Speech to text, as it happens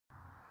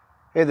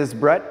Hey, this is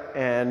Brett,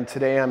 and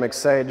today I'm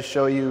excited to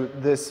show you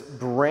this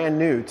brand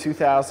new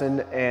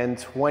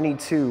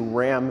 2022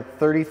 Ram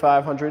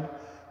 3500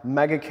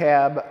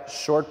 Megacab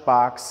Short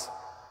Box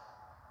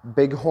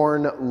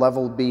Bighorn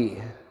Level B.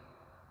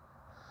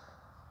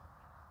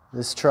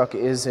 This truck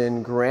is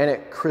in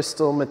granite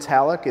crystal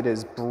metallic. It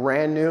is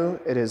brand new.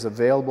 It is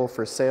available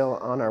for sale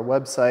on our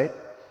website.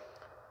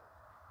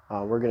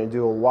 We're going to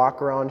do a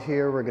walk around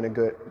here. We're going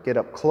to get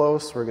up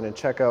close. We're going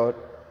to check out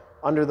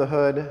under the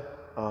hood,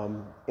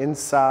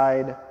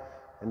 inside,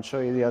 and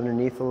show you the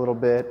underneath a little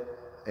bit.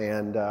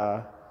 And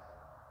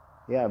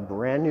yeah,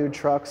 brand new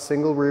truck,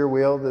 single rear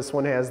wheel. This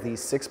one has the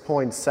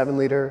 6.7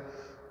 liter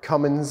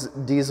Cummins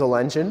diesel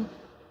engine.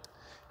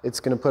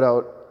 It's going to put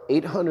out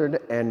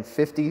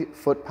 850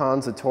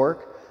 foot-pounds of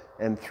torque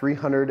and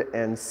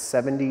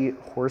 370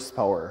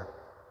 horsepower.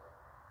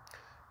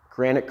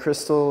 Granite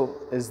crystal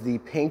is the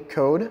paint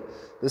code.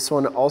 This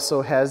one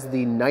also has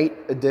the night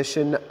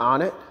edition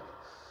on it,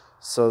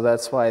 so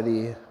that's why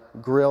the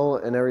grille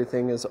and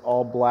everything is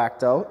all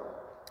blacked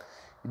out.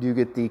 You do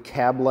get the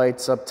cab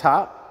lights up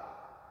top,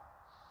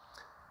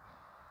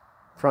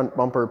 front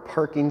bumper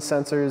parking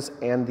sensors,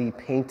 and the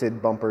painted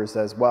bumpers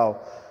as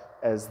well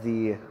as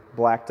the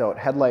blacked out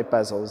headlight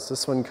bezels.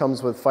 This one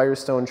comes with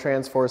Firestone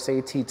Transforce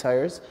AT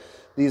tires.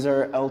 These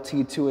are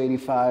LT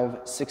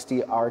 285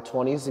 60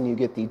 R20s, and you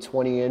get the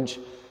 20-inch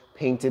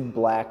painted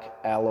black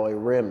alloy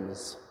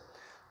rims.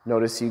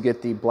 Notice you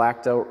get the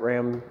blacked out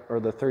Ram,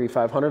 or the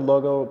 3500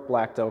 logo,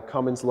 blacked out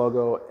Cummins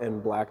logo,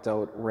 and blacked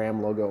out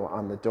Ram logo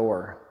on the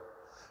door.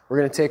 We're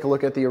going to take a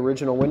look at the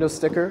original window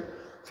sticker.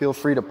 Feel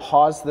free to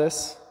pause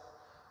this.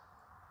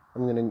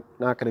 I'm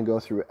not going to go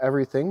through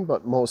everything,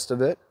 but most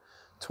of it.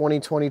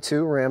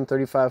 2022 Ram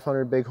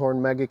 3500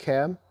 Bighorn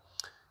Megacab.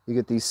 You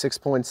get the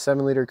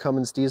 6.7 liter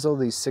Cummins diesel,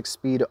 the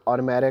 6-speed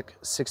automatic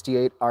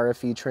 68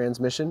 RFE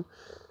transmission.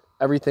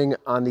 Everything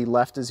on the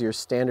left is your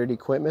standard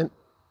equipment,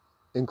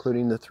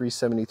 including the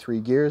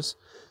 373 gears.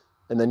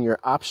 And then your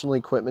optional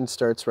equipment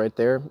starts right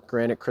there.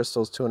 Granite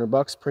crystals, 200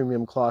 bucks.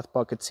 Premium cloth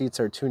bucket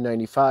seats are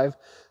 $295.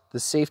 The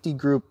safety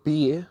group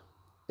B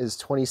is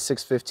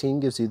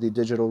 $26.15, gives you the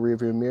digital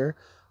rearview mirror,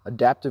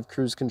 adaptive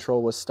cruise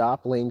control with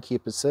stop, lane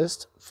keep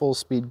assist, full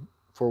speed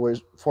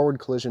forward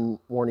collision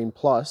warning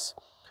plus,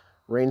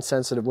 rain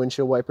sensitive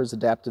windshield wipers,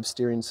 adaptive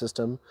steering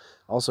system.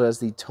 Also has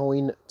the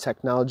towing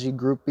technology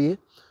group B,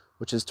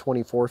 which is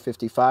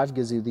 $24.55,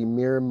 gives you the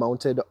mirror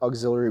mounted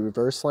auxiliary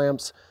reverse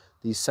lamps,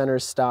 the center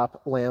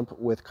stop lamp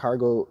with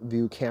cargo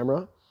view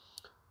camera,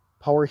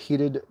 power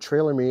heated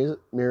trailer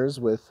mirrors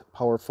with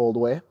power fold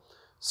away,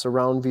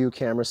 surround view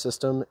camera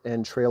system,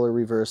 and trailer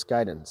reverse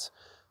guidance.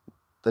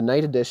 The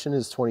night edition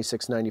is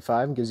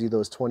 $26.95 and gives you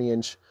those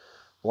 20-inch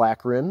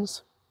black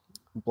rims,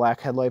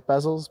 black headlight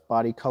bezels,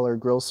 body color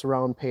grille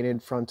surround,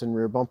 painted front and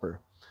rear bumper.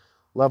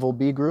 Level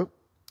B group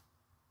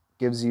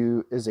is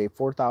a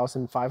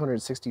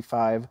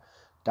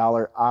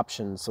 $4,565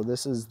 option. So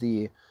this is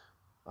the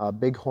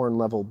Bighorn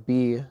Level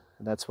B.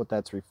 That's what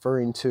that's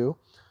referring to.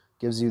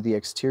 Gives you the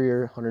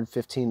exterior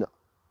 115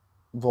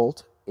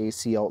 volt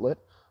AC outlet,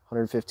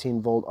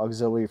 115 volt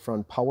auxiliary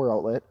front power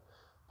outlet,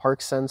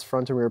 Park Sense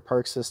front and rear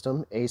park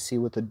system, AC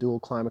with a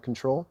dual climate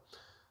control,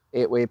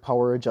 8-way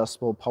power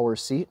adjustable power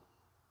seat,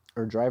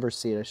 or driver's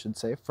seat I should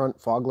say, front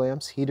fog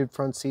lamps, heated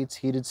front seats,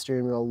 heated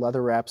steering wheel,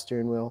 leather wrap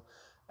steering wheel,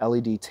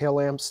 LED tail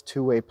lamps,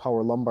 2-way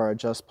power lumbar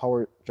adjust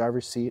power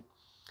driver's seat,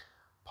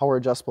 power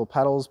adjustable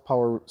pedals,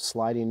 power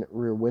sliding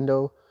rear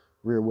window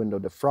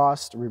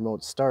defrost,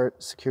 remote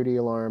start, security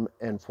alarm,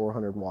 and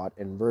 400-watt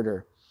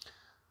inverter.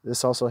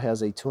 This also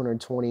has a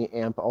 220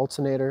 amp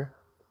alternator.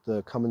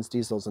 The Cummins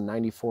diesel is a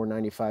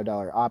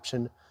 $95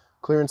 option.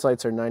 Clearance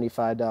lights are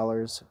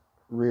 $95.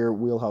 Rear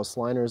wheelhouse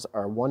liners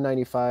are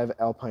 $195.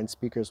 Alpine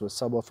speakers with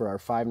subwoofer are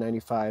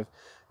 $595.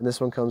 And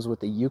this one comes with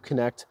the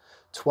Uconnect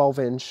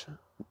 12-inch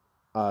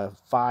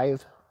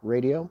 5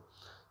 radio.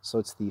 So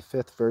it's the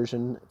 5th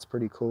version. It's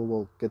pretty cool.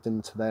 We'll get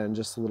into that in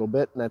just a little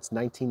bit. And that's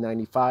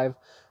 $19.95.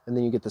 And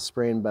then you get the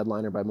spray and bed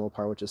liner by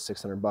Mopar, which is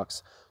 600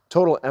 bucks.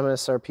 Total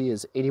MSRP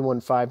is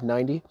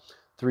 $81,590.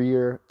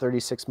 3-year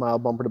 36-mile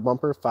bumper to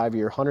bumper,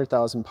 5-year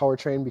 100,000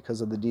 powertrain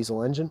because of the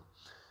diesel engine.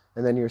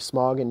 And then your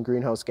smog and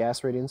greenhouse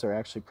gas ratings are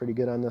actually pretty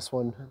good on this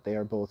one. They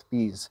are both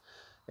Bs,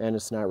 and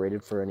it's not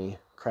rated for any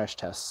crash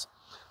tests.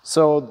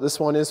 So this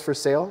one is for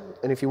sale,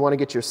 and if you want to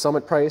get your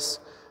summit price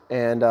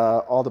and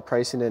all the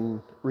pricing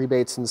and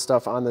rebates and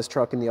stuff on this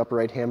truck, in the upper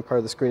right hand part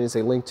of the screen is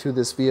a link to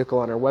this vehicle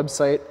on our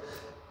website,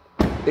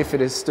 if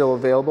it is still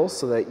available,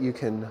 so that you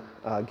can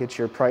get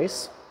your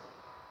price.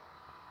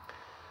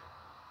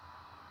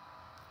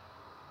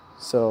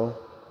 So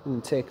you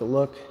can take a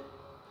look.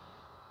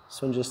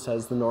 This one just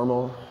has the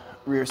normal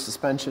rear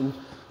suspension.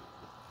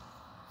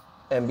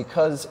 And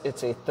because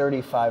it's a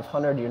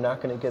 3500, you're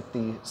not going to get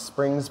the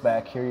springs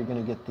back here. You're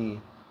going to get the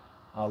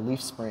leaf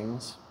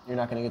springs. You're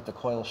not going to get the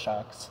coil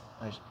shocks,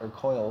 or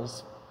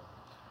coils,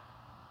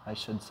 I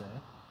should say.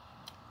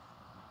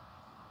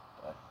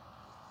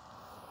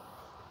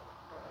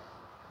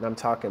 And I'm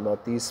talking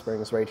about these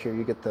springs right here.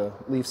 You get the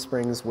leaf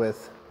springs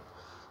with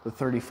the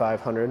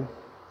 3500.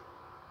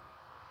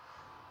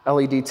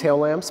 LED tail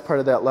lamps, part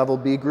of that level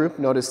B group.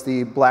 Notice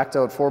the blacked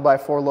out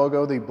 4x4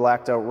 logo, the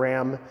blacked out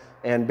Ram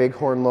and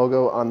Bighorn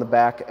logo on the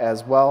back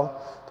as well.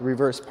 The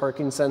reverse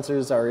parking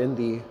sensors are in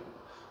the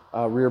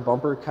rear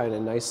bumper, kind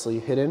of nicely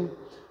hidden.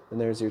 And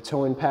there's your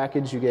towing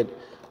package. You get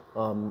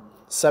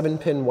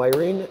 7-pin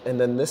wiring, and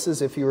then this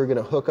is if you were going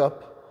to hook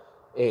up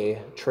a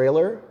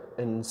trailer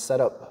and set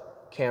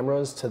up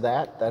cameras to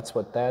that. That's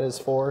what that is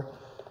for.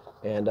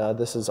 And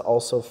this is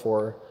also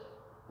for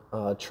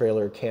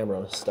trailer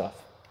camera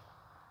stuff.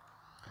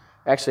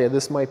 Actually,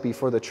 this might be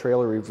for the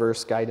trailer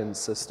reverse guidance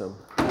system.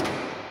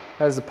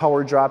 Has a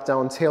power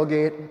drop-down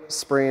tailgate,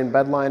 spray and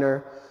bed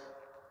liner.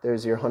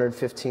 There's your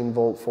 115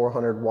 volt,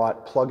 400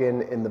 watt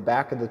plug-in in the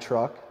back of the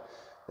truck.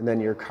 And then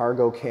your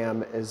cargo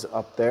cam is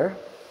up there.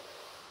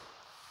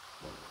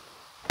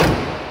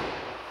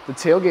 The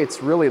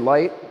tailgate's really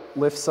light,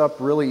 lifts up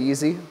really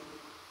easy.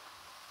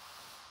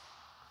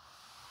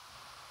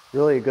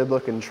 Really a good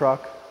looking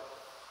truck.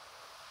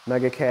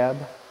 Megacab.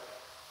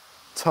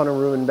 Ton of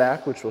room in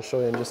back, which we'll show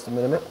you in just a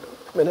minute.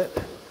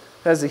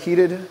 Has the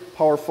heated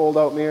power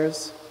fold-out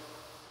mirrors,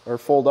 or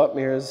fold-up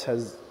mirrors,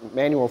 has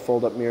manual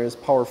fold-up mirrors,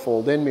 power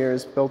fold-in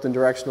mirrors, built-in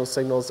directional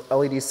signals,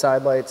 LED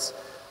side lights,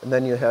 and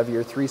then you have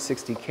your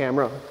 360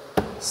 camera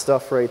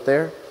stuff right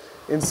there.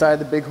 Inside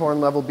the Bighorn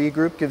Level B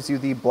group gives you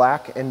the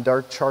black and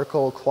dark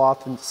charcoal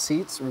cloth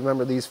seats.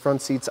 Remember, these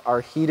front seats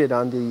are heated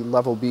on the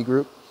Level B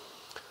group.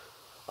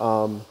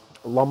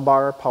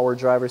 Lumbar, power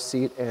driver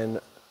seat,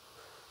 and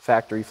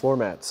factory floor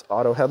mats.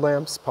 Auto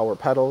headlamps, power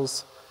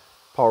pedals,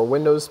 power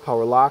windows,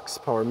 power locks,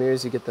 power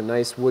mirrors. You get the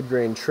nice wood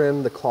grain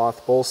trim, the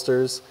cloth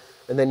bolsters,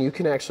 and then you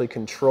can actually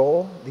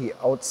control the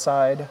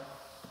outside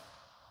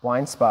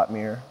blind spot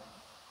mirror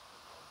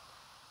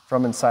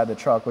from inside the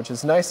truck, which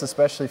is nice,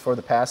 especially for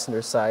the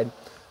passenger side.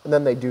 And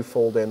then they do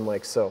fold in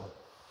like so,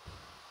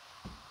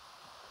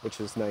 which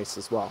is nice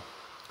as well.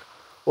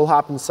 We'll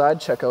hop inside,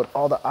 check out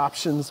all the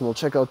options, and we'll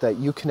check out that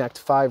Uconnect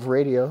 5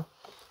 radio.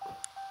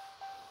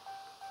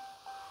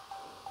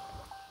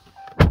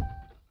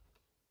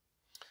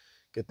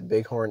 Get the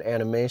Bighorn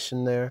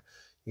animation there.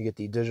 You get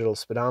the digital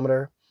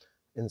speedometer,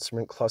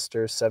 instrument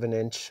cluster,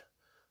 7-inch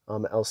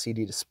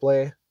LCD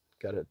display.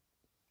 Got a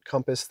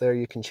compass there.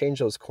 You can change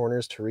those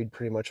corners to read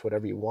pretty much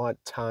whatever you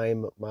want.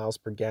 Time, miles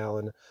per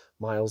gallon,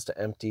 miles to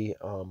empty.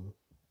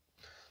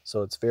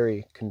 So it's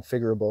very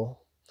configurable.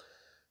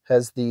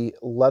 Has the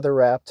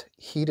leather-wrapped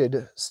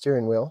heated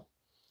steering wheel.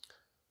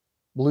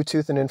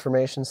 Bluetooth and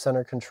information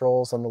center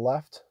controls on the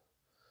left.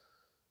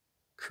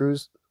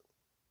 Cruise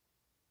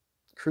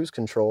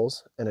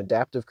controls and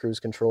adaptive cruise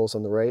controls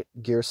on the right.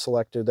 Gear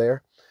selector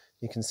there.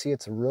 You can see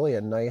it's really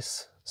a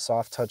nice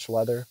soft touch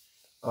leather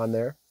on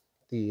there.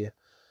 The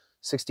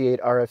 68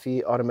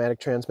 RFE automatic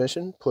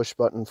transmission, push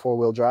button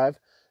 4-wheel drive.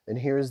 And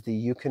here's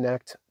the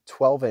Uconnect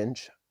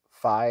 12-inch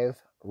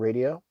 5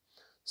 radio.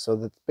 So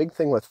the big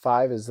thing with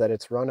 5 is that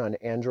it's run on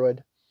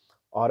Android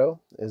Auto,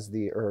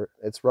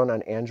 it's run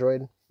on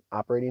Android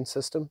operating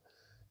system.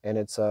 And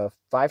it's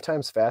 5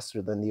 times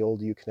faster than the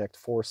old Uconnect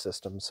 4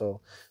 system. So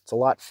it's a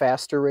lot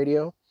faster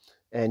radio,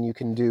 and you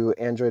can do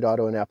Android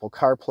Auto and Apple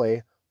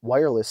CarPlay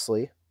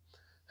wirelessly.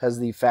 Has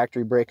the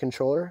factory brake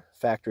controller,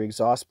 factory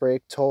exhaust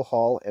brake, tow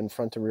haul, and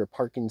front and rear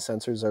parking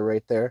sensors are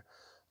right there.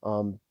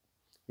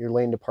 Your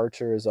lane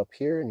departure is up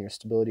here, and your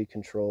stability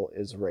control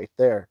is right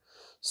there.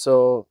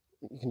 So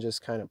you can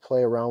just kind of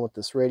play around with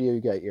this radio. You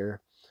got your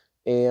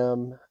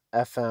AM,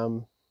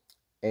 FM,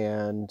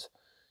 and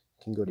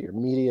you can go to your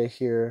media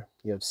here.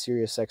 You have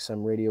Sirius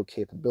XM radio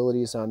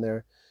capabilities on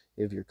there.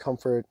 You have your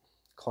comfort.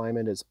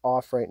 Climate is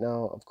off right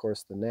now. Of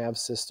course, the nav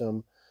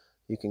system.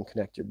 You can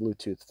connect your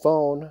Bluetooth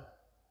phone.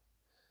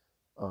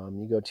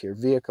 You go to your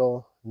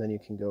vehicle, and then you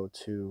can go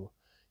to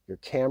your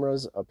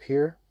cameras up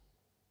here.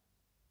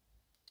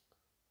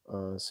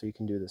 So you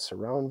can do the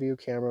surround view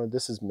camera.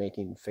 This is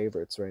making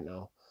favorites right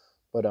now.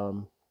 But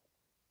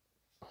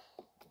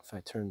if I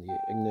turn the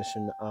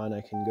ignition on,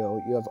 I can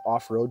go. You have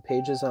off-road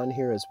pages on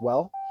here as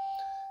well.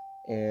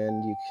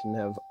 And you can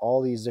have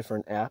all these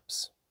different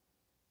apps,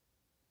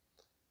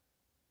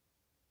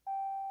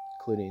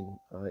 including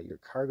your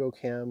cargo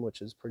cam,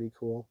 which is pretty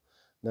cool.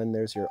 Then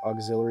there's your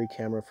auxiliary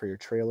camera for your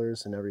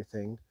trailers and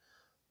everything.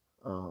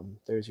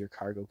 There's your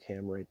cargo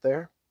cam right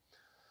there.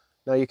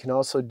 Now you can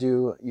also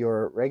do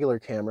your regular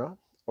camera,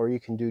 or you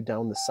can do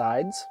down the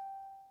sides,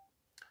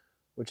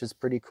 which is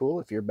pretty cool.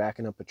 If you're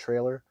backing up a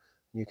trailer,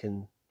 you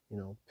can,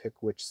 pick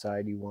which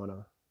side you want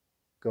to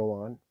go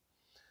on.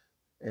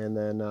 And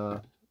then,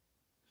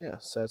 yeah,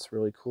 so that's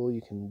really cool.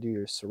 You can do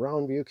your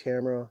surround view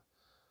camera,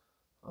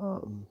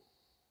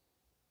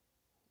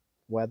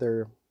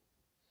 weather.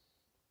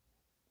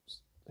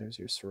 There's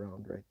your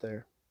surround right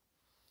there.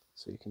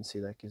 So you can see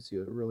that gives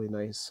you a really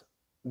nice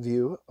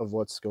view of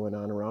what's going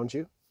on around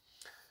you.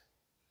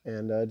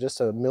 And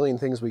just a million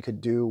things we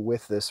could do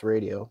with this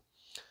radio.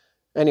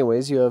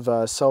 Anyways, you have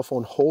a cell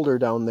phone holder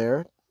down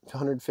there,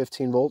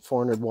 115 volt,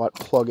 400 watt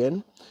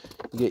plug-in.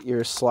 You get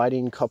your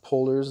sliding cup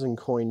holders and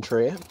coin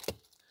tray.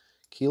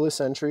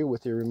 Keyless entry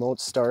with your remote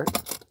start.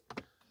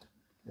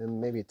 and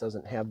maybe it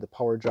doesn't have the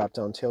power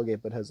drop-down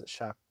tailgate, but has a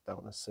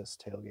shock-down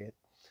assist tailgate.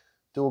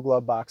 Dual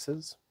glove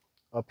boxes.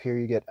 Up here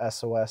you get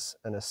SOS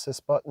and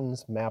assist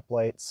buttons, map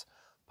lights,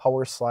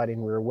 power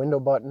sliding rear window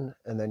button,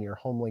 and then your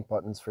home link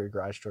buttons for your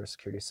garage door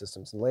security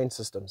systems and lane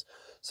systems.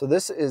 So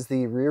this is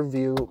the rear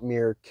view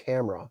mirror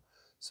camera.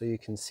 So you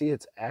can see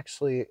it's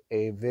actually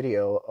a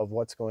video of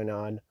what's going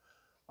on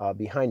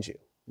behind you.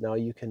 Now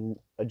you can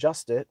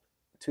adjust it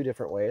 2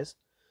 different ways.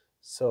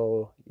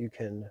 So you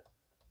can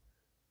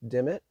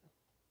dim it,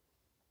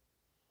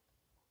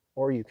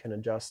 or you can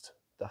adjust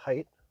the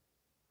height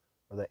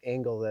or the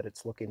angle that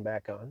it's looking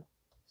back on.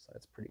 So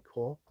that's pretty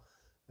cool.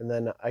 And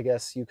then I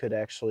guess you could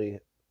actually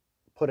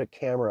put a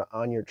camera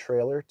on your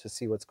trailer to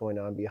see what's going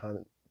on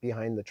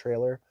behind the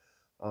trailer.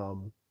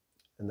 And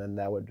then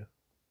that would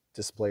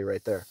display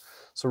right there.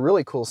 So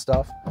really cool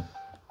stuff.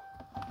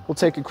 We'll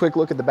take a quick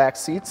look at the back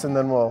seats, and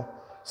then we'll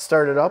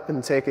start it up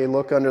and take a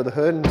look under the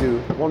hood and do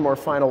one more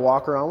final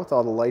walk around with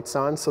all the lights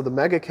on. So the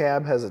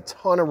Megacab has a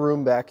ton of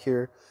room back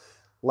here.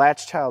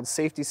 Latch child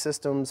safety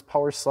systems,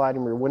 power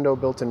sliding rear window,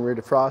 built-in rear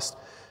defrost.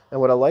 And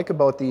what I like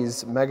about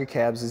these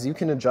Megacabs is you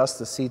can adjust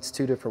the seats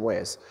 2 different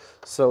ways.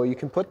 So you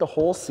can put the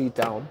whole seat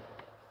down,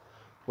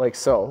 like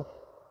so,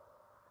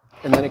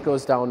 and then it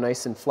goes down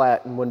nice and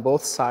flat. And when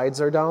both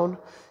sides are down,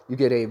 you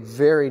get a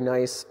very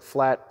nice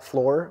flat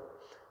floor,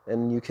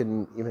 and you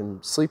can even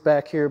sleep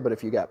back here. But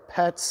if you got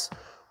pets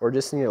or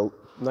just need a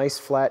nice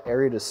flat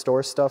area to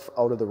store stuff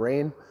out of the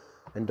rain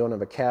and don't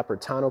have a cap or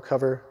tonneau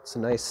cover, it's a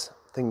nice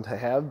thing to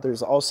have.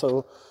 There's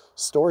also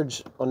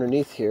storage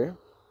underneath here.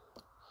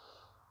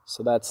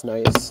 So that's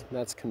nice,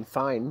 that's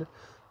confined.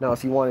 Now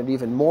if you wanted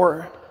even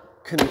more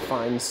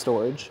confined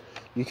storage,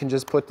 you can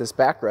just put this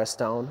backrest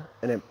down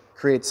and it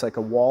creates like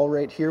a wall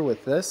right here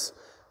with this,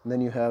 and then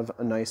you have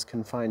a nice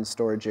confined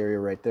storage area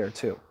right there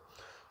too.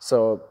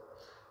 So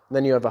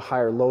then you have a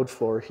higher load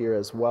floor here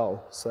as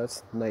well, so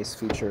that's a nice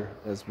feature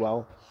as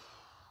well.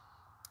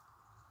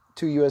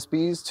 2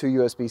 USBs, 2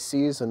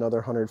 USB-Cs, another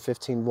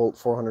 115 volt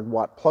 400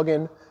 watt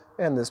plug-in.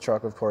 And this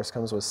truck, of course,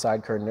 comes with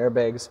side curtain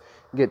airbags.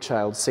 You get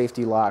child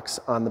safety locks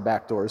on the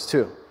back doors,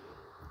 too.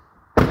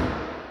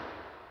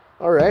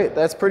 All right,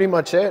 that's pretty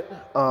much it.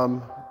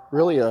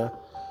 Really a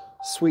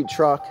sweet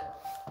truck.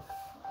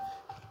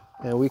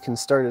 And we can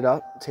start it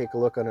up, take a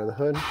look under the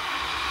hood.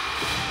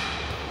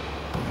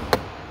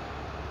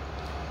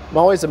 I'm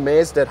always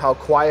amazed at how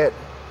quiet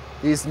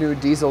these new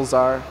diesels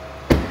are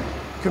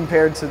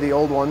compared to the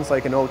old ones,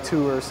 like an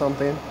 02 or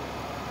something.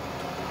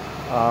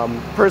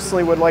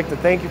 Personally would like to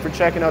thank you for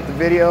checking out the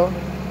video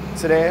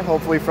today.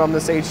 Hopefully from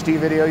this HD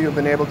video you've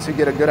been able to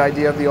get a good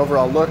idea of the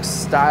overall looks,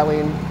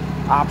 styling,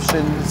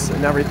 options,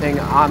 and everything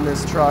on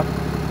this truck.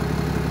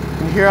 You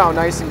can hear how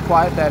nice and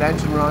quiet that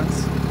engine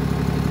runs.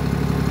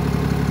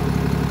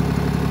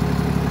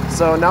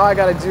 So now I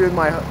got to do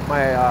my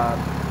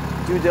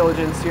due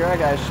diligence here. I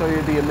got to show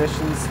you the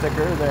emissions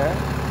sticker there.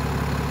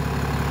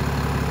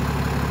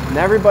 And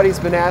everybody's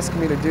been asking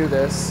me to do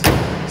this,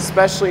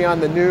 especially on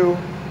the new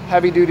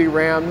heavy-duty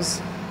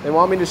Rams. They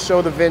want me to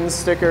show the VIN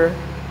sticker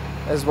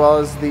as well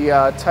as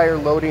the tire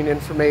loading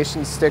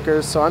information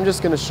stickers. So I'm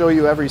just going to show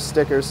you every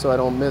sticker so I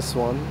don't miss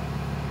one.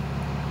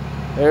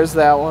 There's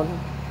that one.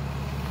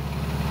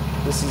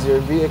 This is your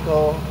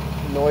vehicle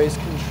noise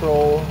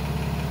control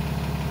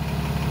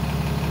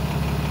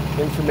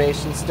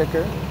information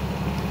sticker.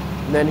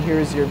 And then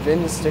here's your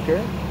VIN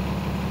sticker.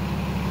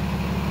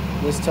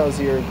 This tells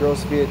you your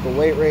gross vehicle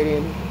weight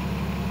rating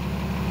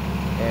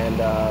and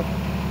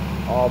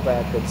all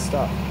that good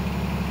stuff.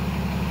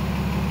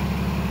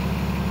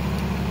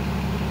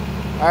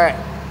 All right,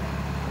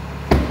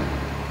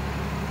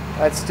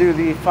 let's do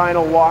the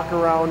final walk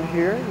around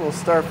here. We'll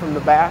start from the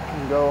back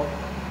and go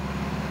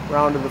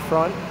around to the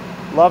front.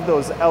 Love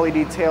those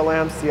LED tail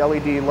lamps, the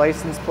LED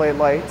license plate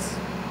lights.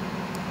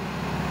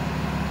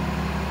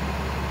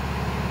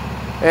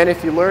 And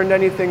if you learned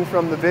anything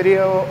from the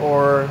video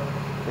or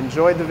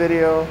enjoyed the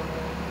video,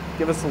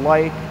 give us a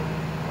like,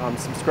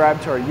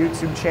 subscribe to our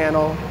YouTube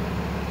channel.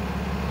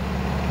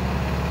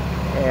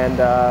 And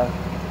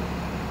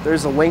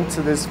there's a link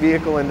to this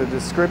vehicle in the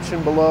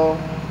description below.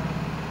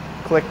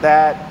 Click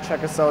that,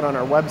 check us out on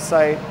our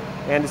website.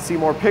 And to see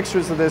more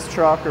pictures of this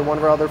truck or one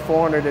of our other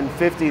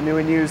 450 new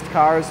and used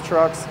cars,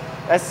 trucks,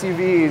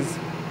 SUVs,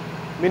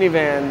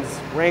 minivans,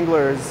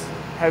 Wranglers,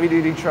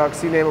 heavy-duty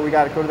trucks, you name it, we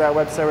got it. Go to that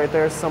website right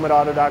there,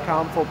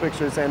 summitauto.com. Full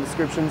pictures and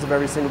descriptions of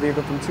every single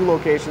vehicle from 2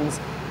 locations,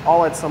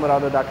 all at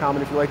summitauto.com.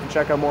 And if you'd like to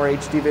check out more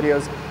HD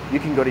videos, you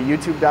can go to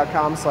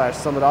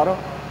youtube.com/summitauto.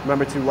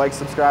 Remember to like,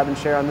 subscribe, and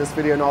share on this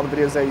video and all the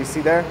videos that you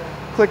see there.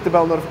 Click the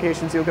bell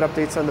notifications so you'll get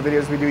updates on the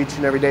videos we do each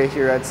and every day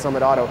here at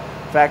Summit Auto.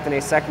 In fact, in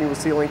a second you will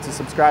see a link to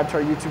subscribe to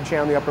our YouTube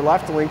channel in the upper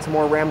left, a link to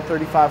more Ram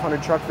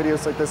 3500 truck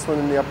videos like this one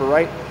in the upper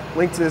right,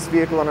 link to this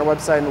vehicle on our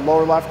website in the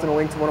lower left, and a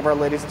link to one of our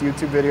latest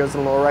YouTube videos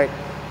in the lower right.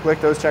 Click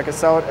those, check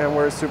us out, and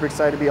we're super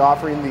excited to be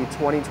offering the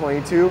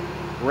 2022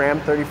 Ram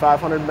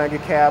 3500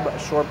 Megacab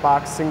short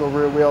box single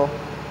rear wheel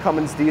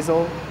Cummins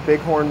diesel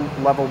Bighorn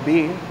Level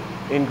B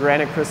in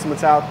granite crystal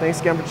metallic. Thanks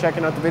again for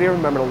checking out the video.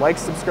 Remember to like,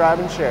 subscribe,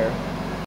 and share.